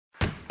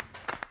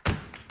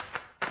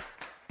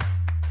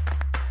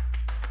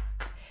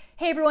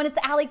Hey everyone, it's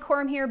Alissa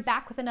Coram here,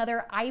 back with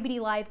another IBD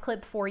Live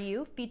clip for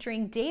you,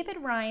 featuring David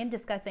Ryan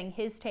discussing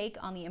his take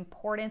on the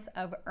importance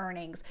of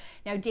earnings.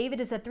 Now, David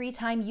is a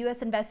three-time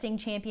U.S. investing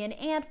champion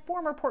and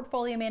former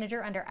portfolio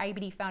manager under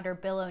IBD founder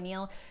Bill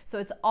O'Neill, so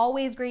it's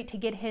always great to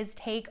get his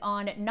take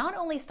on not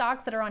only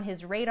stocks that are on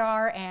his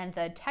radar and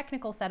the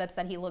technical setups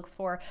that he looks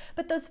for,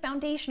 but those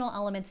foundational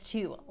elements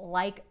too,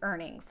 like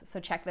earnings.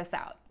 So check this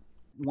out.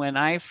 When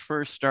I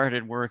first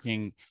started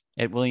working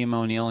at William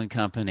O'Neill and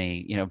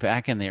Company,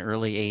 back in the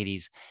early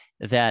 80s,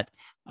 that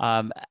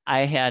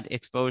I had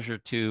exposure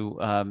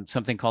to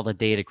something called a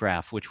data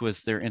graph, which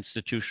was their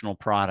institutional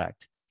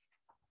product.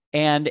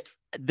 And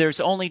there's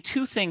only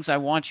two things I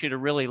want you to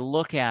really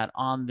look at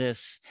on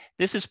this.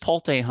 This is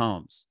Pulte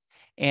Homes.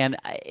 And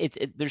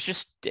there's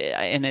just,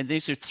 and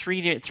these are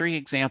three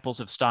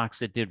examples of stocks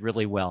that did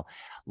really well.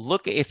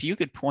 Look, if you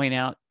could point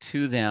out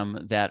to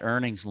them that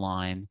earnings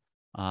line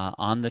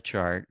on the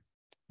chart.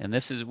 And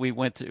this is, we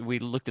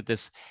looked at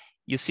this.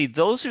 You see,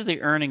 those are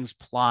the earnings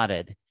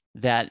plotted,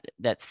 that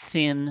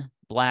thin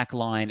black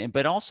line,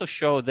 but also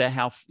show that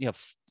how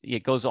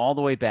it goes all the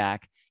way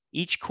back.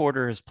 Each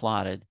quarter is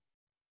plotted.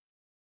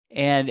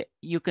 And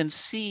you can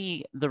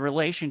see the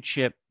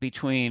relationship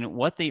between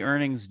what the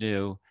earnings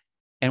do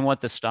and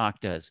what the stock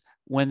does.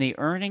 When the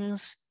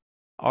earnings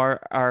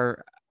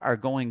are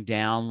going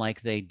down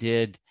like they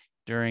did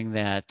during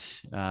that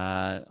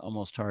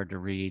almost hard to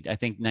read, I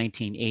think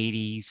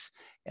 1980s,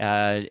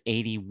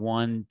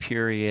 81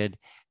 period,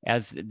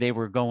 as they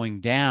were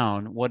going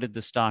down, what did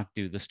the stock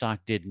do? The stock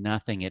did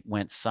nothing. It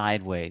went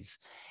sideways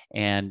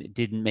and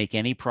didn't make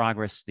any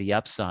progress to the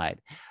upside.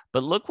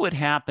 But look what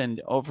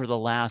happened over the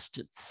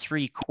last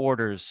 3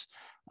 quarters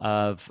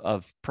of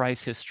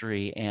price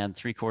history and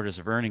 3 quarters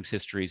of earnings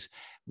histories,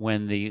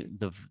 when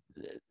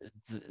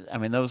I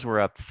mean, those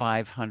were up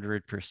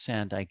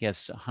 500%, I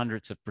guess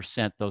hundreds of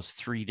percent, those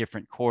 3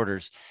 different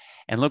quarters.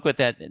 And look what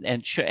that,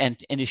 and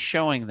is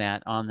showing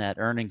that on that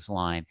earnings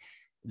line.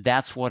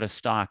 That's what a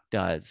stock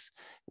does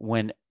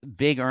when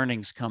big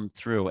earnings come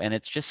through. And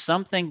it's just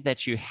something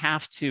that you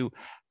have to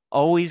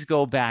always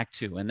go back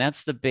to. And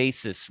that's the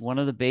basis. One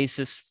of the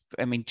basis,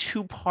 I mean,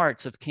 2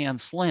 parts of Can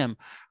Slim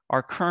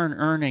are current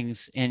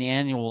earnings and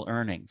annual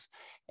earnings.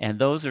 And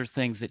those are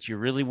things that you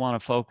really want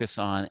to focus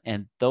on.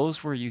 And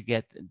those where you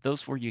get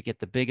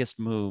the biggest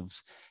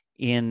moves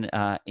in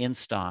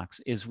stocks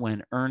is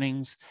when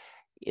earnings.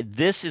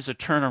 This is a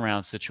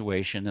turnaround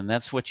situation, and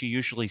that's what you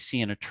usually see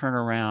in a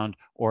turnaround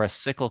or a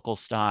cyclical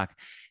stock.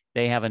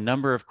 They have a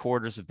number of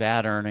quarters of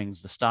bad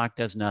earnings. The stock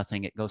does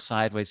nothing. It goes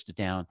sideways to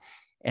down.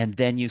 And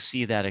then you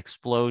see that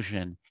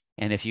explosion.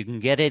 And if you can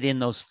get it in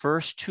those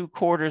first 2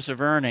 quarters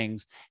of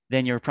earnings,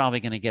 then you're probably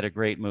going to get a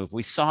great move.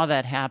 We saw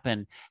that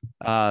happen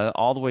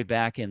all the way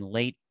back in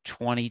late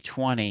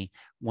 2020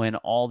 when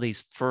all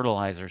these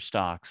fertilizer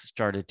stocks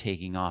started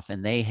taking off,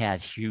 and they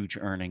had huge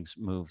earnings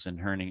moves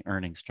and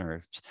earnings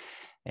terms.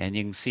 And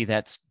you can see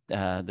that's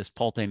this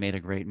Pulte made a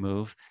great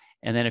move.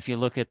 And then if you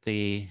look at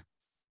the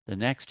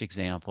next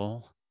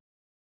example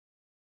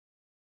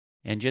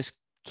and just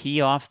key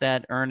off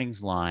that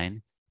earnings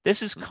line,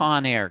 this is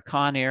Con Air.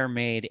 Con Air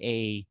made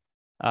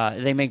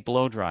they make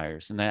blow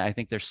dryers, and I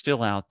think they're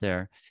still out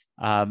there.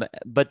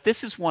 But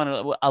this is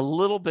one a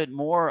little bit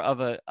more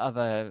of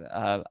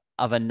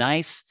a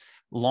nice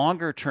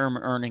longer term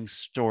earnings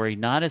story,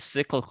 not as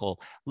cyclical.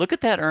 Look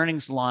at that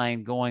earnings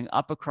line going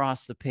up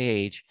across the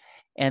page,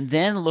 and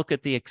then look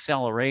at the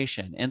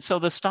acceleration. And so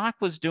the stock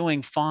was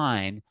doing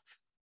fine,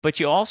 but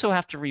you also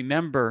have to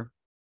remember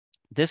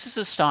this is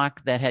a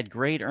stock that had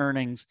great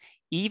earnings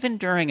even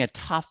during a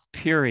tough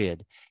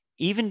period,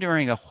 even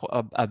during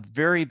a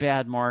very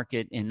bad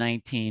market in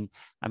from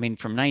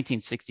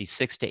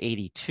 1966 to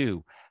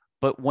 82.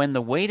 But when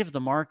the weight of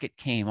the market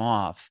came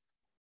off,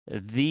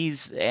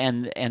 these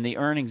and the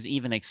earnings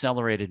even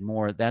accelerated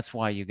more. That's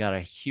why you got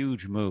a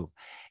huge move.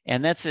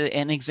 And that's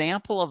an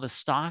example of a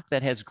stock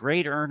that has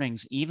great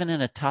earnings even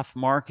in a tough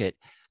market.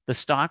 The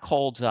stock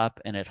holds up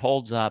and it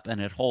holds up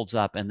and it holds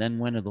up. And then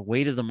when the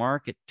weight of the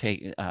market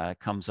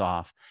comes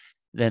off,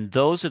 then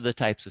those are the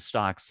types of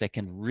stocks that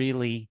can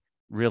really,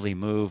 really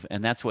move.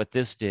 And that's what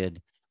this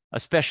did,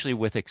 especially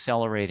with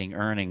accelerating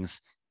earnings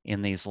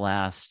in these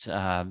last,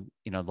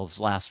 those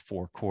last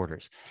 4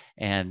 quarters.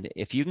 And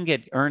if you can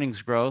get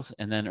earnings growth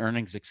and then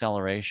earnings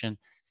acceleration,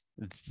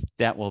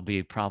 that will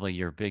be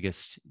probably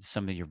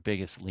some of your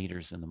biggest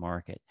leaders in the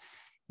market.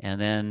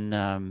 And then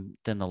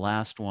the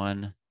last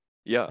one.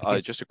 Yeah,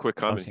 just a quick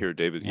comment here,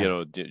 David.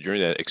 Yeah. During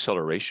that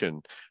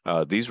acceleration,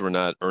 these were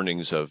not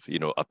earnings of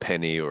a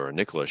penny or a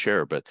nickel a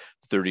share, but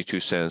 32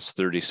 cents,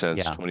 30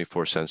 cents,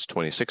 24 cents,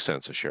 26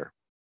 cents a share.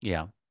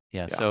 Yeah.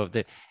 So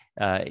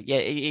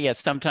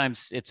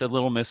sometimes it's a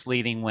little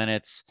misleading when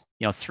it's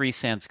 3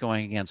 cents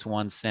going against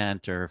 1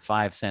 cent or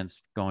 5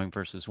 cents going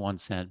versus 1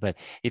 cent. But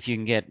if you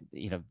can get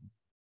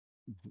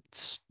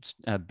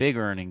big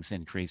earnings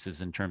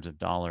increases in terms of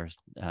dollars,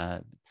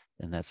 then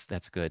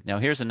that's good. Now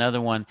here's another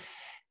one.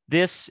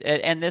 This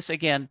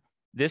again,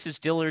 this is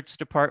Dillard's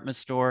department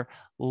store.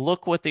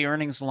 Look what the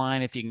earnings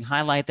line, if you can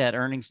highlight that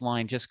earnings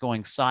line just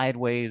going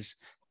sideways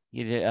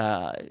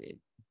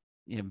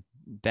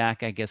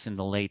back, I guess, in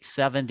the late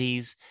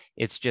 70s.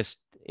 It's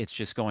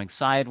just going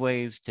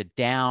sideways to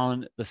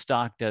down. The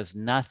stock does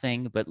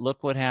nothing. But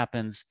look what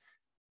happens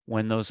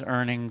when those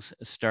earnings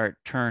start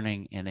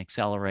turning and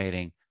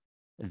accelerating.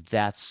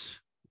 That's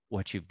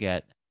what you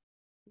get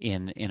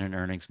in an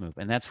earnings move.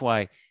 And that's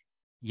why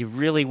you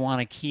really want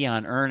to key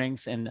on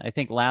earnings. And I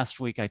think last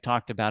week I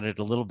talked about it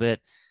a little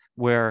bit,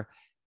 where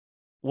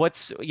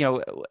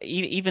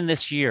even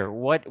this year,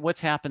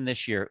 what's happened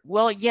this year?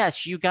 Well,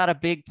 yes, you got a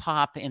big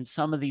pop in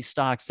some of these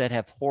stocks that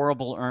have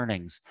horrible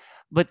earnings,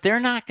 but they're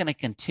not going to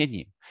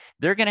continue.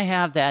 They're going to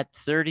have that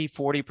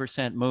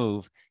 30-40%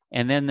 move,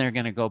 and then they're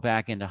going to go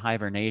back into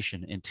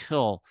hibernation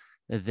until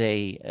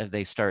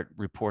they start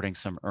reporting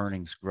some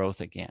earnings growth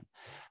again.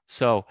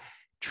 So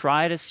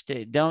try to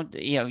stay, don't,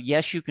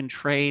 yes, you can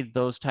trade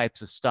those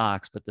types of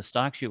stocks, but the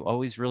stocks you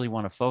always really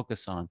want to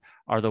focus on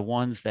are the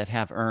ones that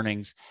have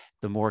earnings.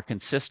 The more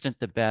consistent,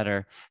 the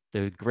better.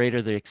 The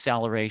greater the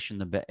acceleration,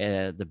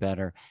 the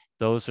better.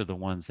 Those are the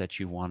ones that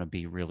you want to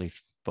be really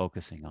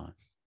focusing on.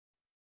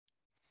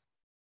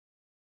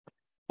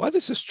 Why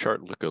does this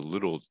chart look a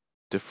little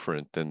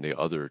different than the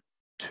other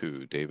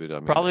two, David? I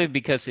mean, probably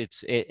because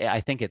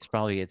I think it's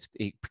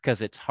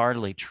because it's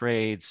hardly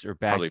trades, or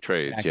back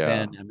yeah.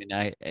 then. I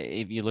mean,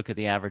 if you look at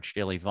the average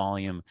daily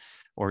volume,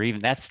 or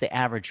even that's the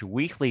average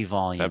weekly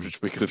volume.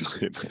 Average weekly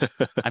volume.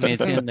 I mean,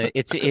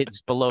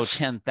 it's below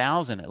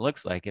 10,000. It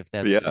looks like, if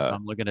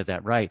I'm looking at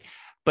that right.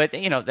 But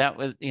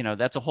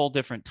that's a whole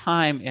different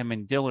time. I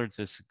mean, Dillard's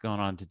has gone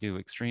on to do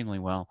extremely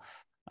well,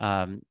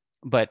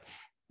 but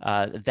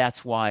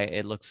that's why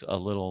it looks a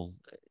little.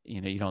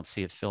 You don't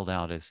see it filled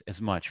out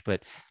as much,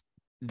 but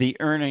the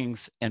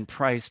earnings and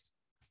price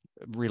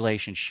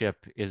relationship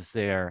is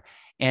there,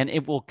 and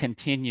it will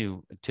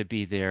continue to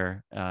be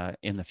there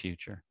in the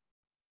future.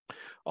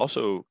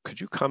 Also,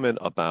 could you comment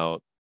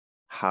about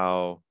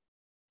how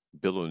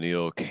Bill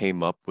O'Neill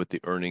came up with the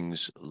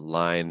earnings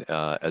line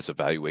as a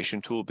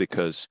valuation tool?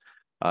 Because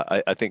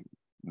I think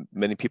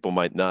many people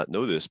might not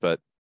know this, but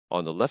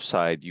on the left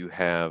side, you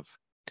have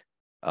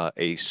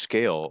a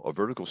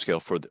vertical scale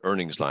for the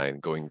earnings line,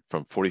 going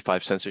from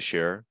 45 cents a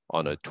share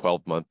on a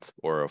 12-month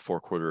or a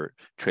 4-quarter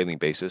trailing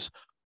basis,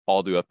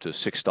 all the way up to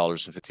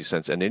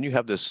 $6.50. And then you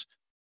have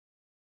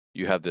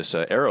this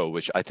arrow,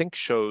 which I think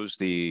shows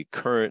the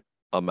current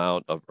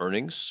amount of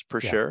earnings per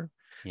share.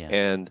 Yeah.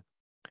 And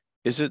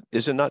is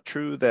it not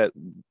true that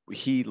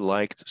he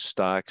liked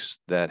stocks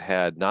that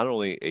had not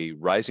only a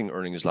rising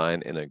earnings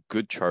line and a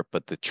good chart,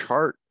 but the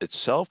chart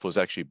itself was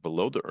actually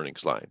below the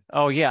earnings line?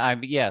 Oh yeah,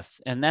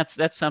 yes, and that's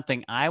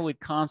something I would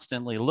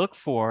constantly look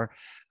for,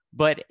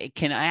 but it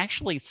can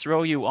actually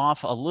throw you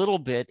off a little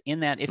bit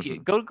in that if you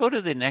go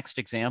to the next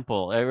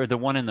example, or the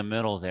one in the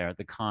middle there,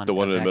 the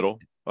one in the middle.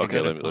 Okay,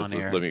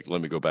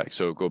 let me go back.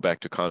 So go back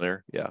to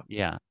Conair.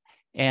 Yeah,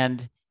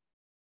 and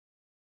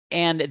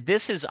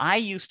this is, I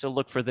used to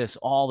look for this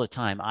all the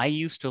time. I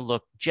used to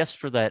look just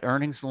for that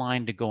earnings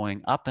line to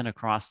going up and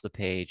across the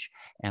page,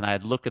 and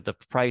I'd look at the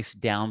price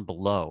down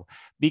below,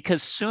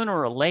 because sooner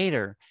or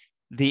later,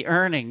 the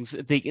earnings,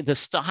 the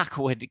stock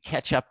would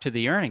catch up to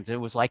the earnings. It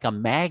was like a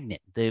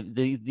magnet,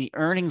 the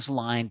earnings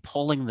line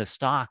pulling the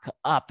stock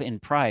up in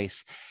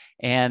price.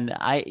 And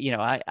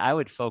I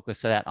would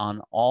focus that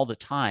on all the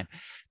time.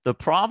 The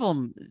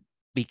problem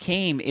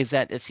is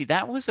that, see,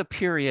 that was a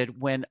period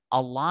when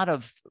a lot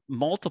of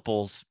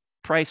multiples,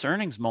 price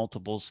earnings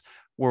multiples,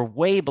 were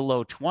way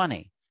below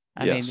 20.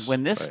 I mean,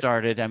 when this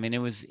started, I mean, it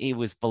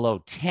was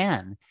below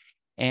 10,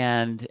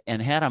 and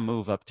had a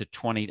move up to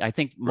 20. I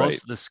think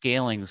most of the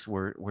scalings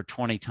were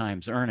 20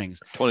 times earnings.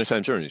 20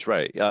 times earnings,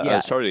 right?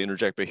 Sorry to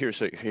interject, but here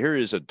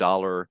is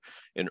 $1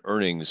 in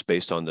earnings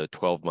based on the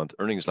 12-month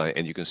earnings line,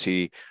 and you can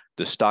see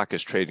the stock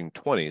is trading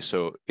 20.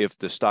 So if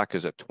the stock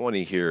is at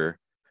 20 here,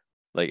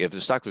 like if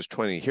the stock was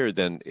 20 here,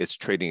 then it's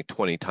trading at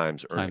 20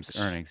 times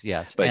earnings.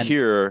 Yes. But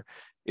here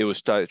it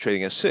was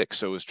trading at 6,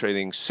 so it was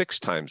trading 6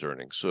 times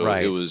earnings. So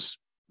it was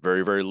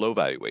very, very low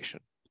valuation.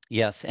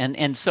 Yes,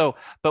 and so,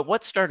 but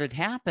what started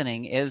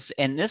happening is,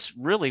 and this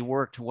really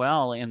worked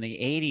well in the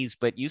 80s,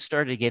 but you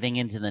started getting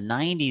into the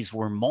 90s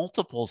where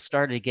multiples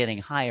started getting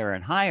higher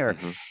and higher,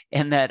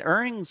 and that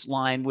earnings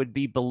line would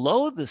be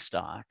below the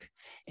stock.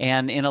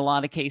 And in a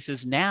lot of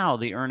cases now,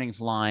 the earnings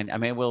line, I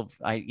mean,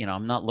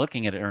 I'm not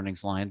looking at an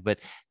earnings line, but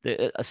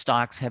the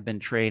stocks have been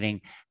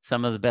trading,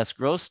 some of the best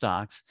growth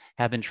stocks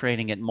have been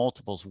trading at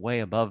multiples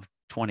way above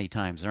 20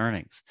 times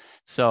earnings.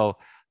 So,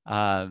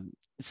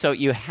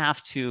 you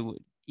have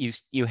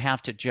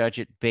to judge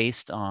it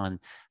based on,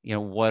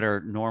 what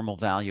are normal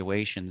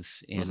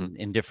valuations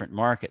in different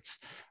markets.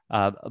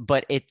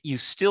 But you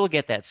still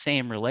get that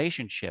same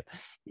relationship,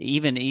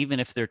 even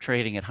if they're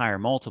trading at higher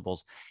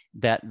multiples,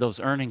 that those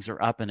earnings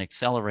are up and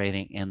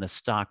accelerating, and the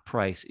stock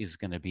price is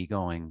going to be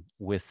going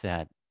with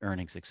that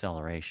earnings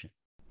acceleration.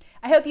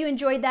 I hope you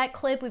enjoyed that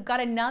clip. We've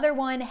got another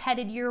one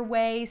headed your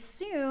way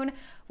soon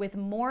with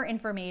more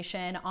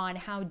information on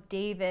how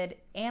David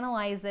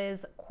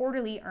analyzes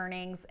quarterly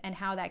earnings and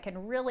how that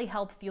can really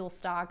help fuel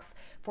stocks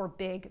for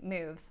big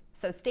moves.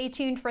 So stay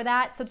tuned for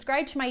that.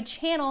 Subscribe to my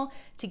channel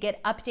to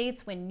get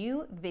updates when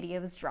new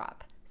videos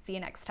drop. See you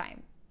next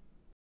time.